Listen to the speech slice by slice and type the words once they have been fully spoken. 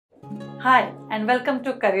Hi and welcome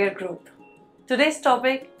to Career Growth. Today's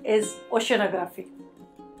topic is Oceanography.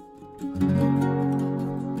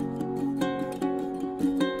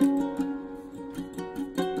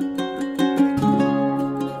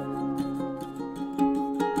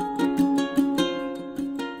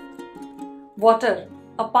 Water,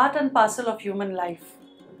 a part and parcel of human life.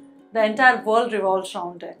 The entire world revolves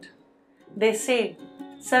around it. They say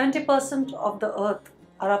 70% of the earth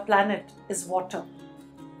or our planet is water.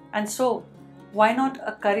 And so, why not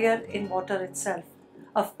a career in water itself?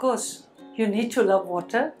 Of course, you need to love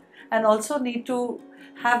water and also need to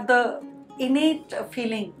have the innate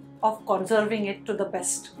feeling of conserving it to the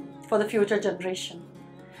best for the future generation.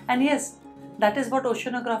 And yes, that is what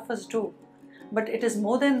oceanographers do. But it is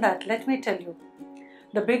more than that, let me tell you.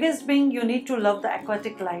 The biggest being, you need to love the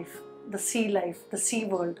aquatic life, the sea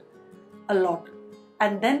world a lot.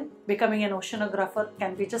 And then becoming an oceanographer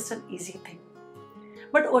can be just an easy thing.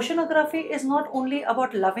 But oceanography is not only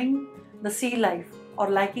about loving the sea life or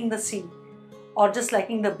liking the sea or just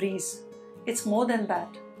liking the breeze. It's more than that.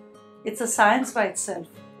 It's a science by itself.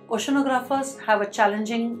 Oceanographers have a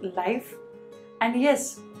challenging life, and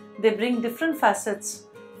yes, they bring different facets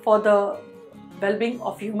for the well-being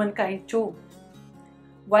of humankind too.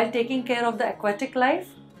 While taking care of the aquatic life,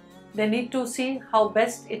 they need to see how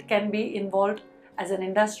best it can be involved as an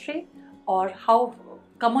industry, or how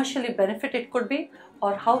commercially benefit it could be,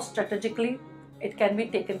 or how strategically it can be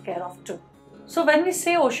taken care of too. So when we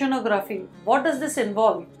say oceanography, what does this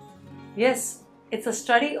involve? Yes, it's a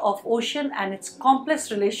study of ocean and its complex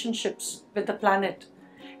relationships with the planet.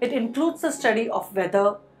 It includes the study of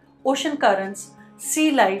weather, ocean currents, sea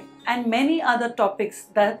life, and many other topics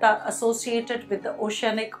that are associated with the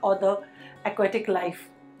oceanic or the aquatic life.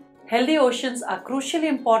 Healthy oceans are crucially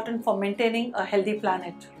important for maintaining a healthy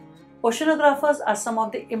planet. Oceanographers are some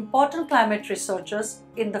of the important climate researchers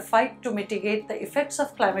in the fight to mitigate the effects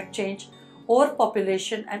of climate change,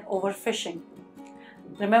 overpopulation, and overfishing.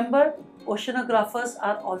 Remember, oceanographers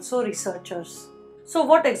are also researchers. So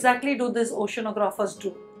what exactly do these oceanographers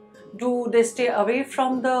do? Do they stay away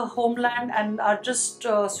from the homeland and are just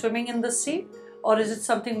swimming in the sea? Or is it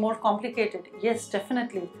something more complicated? Yes,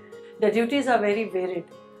 definitely. Their duties are very varied.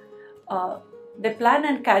 They plan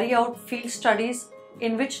and carry out field studies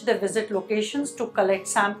in which they visit locations to collect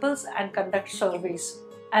samples and conduct surveys,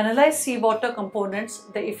 analyze seawater components,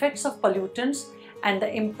 the effects of pollutants, and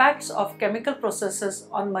the impacts of chemical processes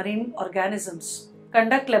on marine organisms,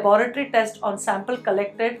 conduct laboratory tests on sample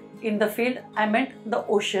collected in the field, the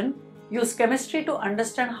ocean, use chemistry to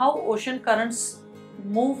understand how ocean currents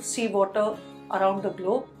move seawater around the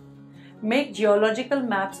globe, make geological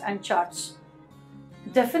maps and charts.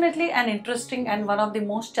 Definitely an interesting and one of the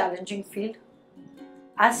most challenging field.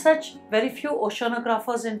 As such, very few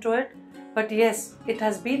oceanographers into it, but yes, it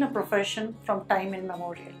has been a profession from time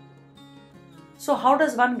immemorial. So how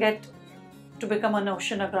does one get to become an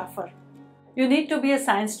oceanographer? You need to be a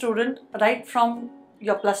science student right from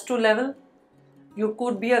your +2 level. You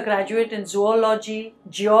could be a graduate in zoology,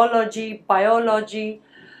 geology, biology,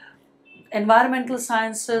 environmental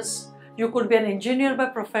sciences. You could be an engineer by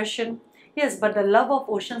profession. Yes, but the love of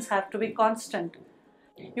oceans have to be constant.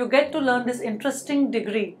 You get to learn this interesting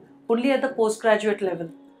degree only at the postgraduate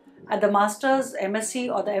level, at the master's,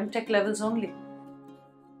 MSc or the MTech levels only.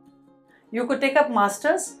 You could take up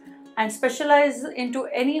masters and specialize into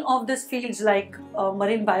any of these fields like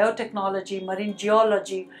marine biotechnology, marine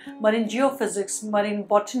geology, marine geophysics, marine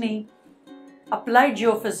botany, applied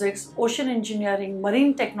geophysics, ocean engineering,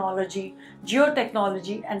 marine technology,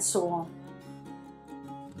 geotechnology, and so on.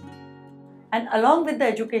 And along with the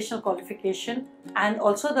educational qualification and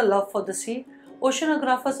also the love for the sea,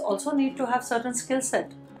 oceanographers also need to have certain skill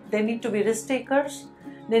set. They need to be risk takers.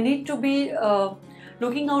 They need to be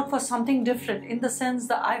looking out for something different, in the sense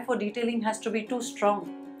the eye for detailing has to be too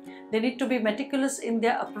strong. They need to be meticulous in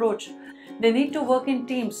their approach. They need to work in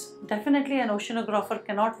teams. Definitely an oceanographer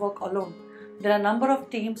cannot work alone. There are a number of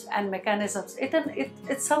teams and mechanisms.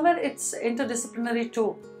 It's somewhere it's interdisciplinary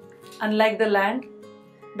too. Unlike the land,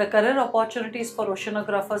 the career opportunities for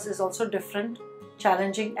oceanographers is also different,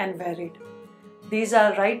 challenging and varied. These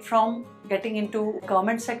are right from getting into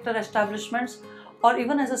government sector establishments, or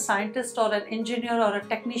even as a scientist or an engineer or a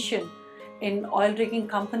technician in oil rigging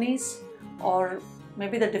companies, or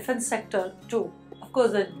maybe the defense sector too. Of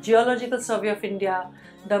course, the Geological Survey of India,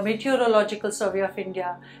 the Meteorological Survey of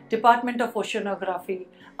India, Department of Oceanography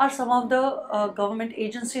are some of the government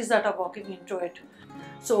agencies that are working into it.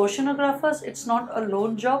 So oceanographers, it's not a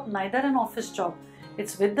lone job, neither an office job.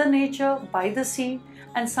 It's with the nature, by the sea,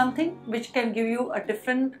 and something which can give you a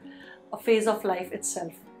different phase of life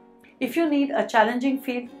itself. If you need a challenging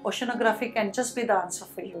field, oceanography can just be the answer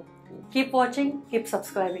for you. Keep watching, keep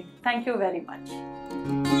subscribing. Thank you very much.